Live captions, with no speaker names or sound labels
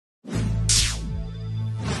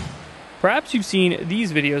Perhaps you've seen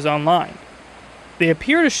these videos online. They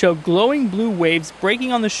appear to show glowing blue waves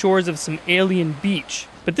breaking on the shores of some alien beach,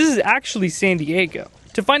 but this is actually San Diego.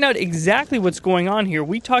 To find out exactly what's going on here,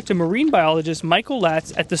 we talked to marine biologist Michael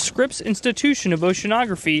Latz at the Scripps Institution of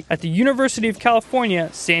Oceanography at the University of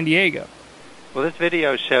California, San Diego. Well, this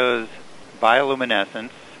video shows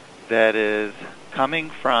bioluminescence that is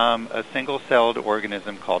coming from a single-celled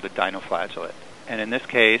organism called a dinoflagellate. And in this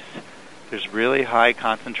case, there's really high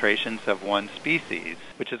concentrations of one species,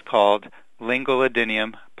 which is called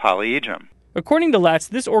Lingulodynium polyedrum. According to Latz,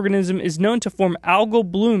 this organism is known to form algal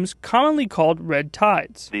blooms commonly called red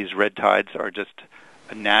tides. These red tides are just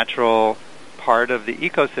a natural part of the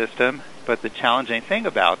ecosystem, but the challenging thing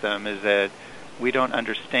about them is that we don't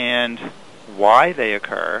understand why they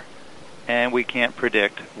occur, and we can't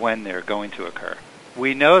predict when they're going to occur.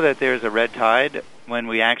 We know that there's a red tide when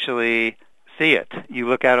we actually see it. You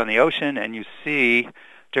look out on the ocean and you see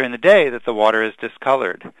during the day that the water is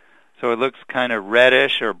discolored. So it looks kind of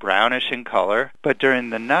reddish or brownish in color, but during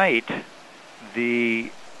the night,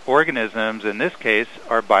 the organisms in this case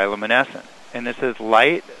are bioluminescent. And this is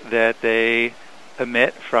light that they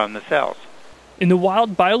emit from the cells. In the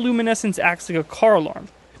wild, bioluminescence acts like a car alarm,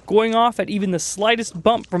 going off at even the slightest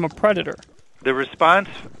bump from a predator. The response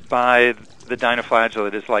by the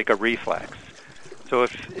dinoflagellate is like a reflex. So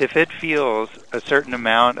if it feels a certain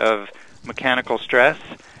amount of mechanical stress,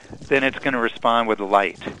 then it's going to respond with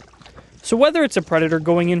light. So whether it's a predator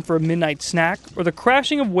going in for a midnight snack, or the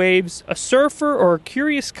crashing of waves, a surfer, or a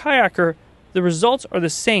curious kayaker, the results are the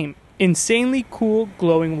same: insanely cool,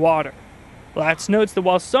 glowing water. Latz notes that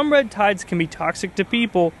while some red tides can be toxic to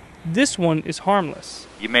people, this one is harmless.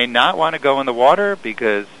 You may not want to go in the water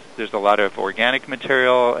because there's a lot of organic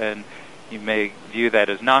material and you may view that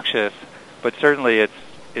as noxious, but certainly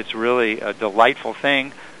it's really a delightful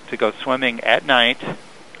thing to go swimming at night,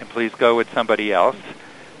 and please go with somebody else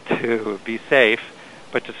to be safe,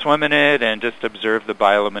 but to swim in it and just observe the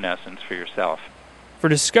bioluminescence for yourself. For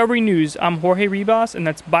Discovery News, I'm Jorge Ribas, and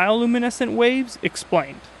that's Bioluminescent Waves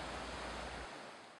Explained.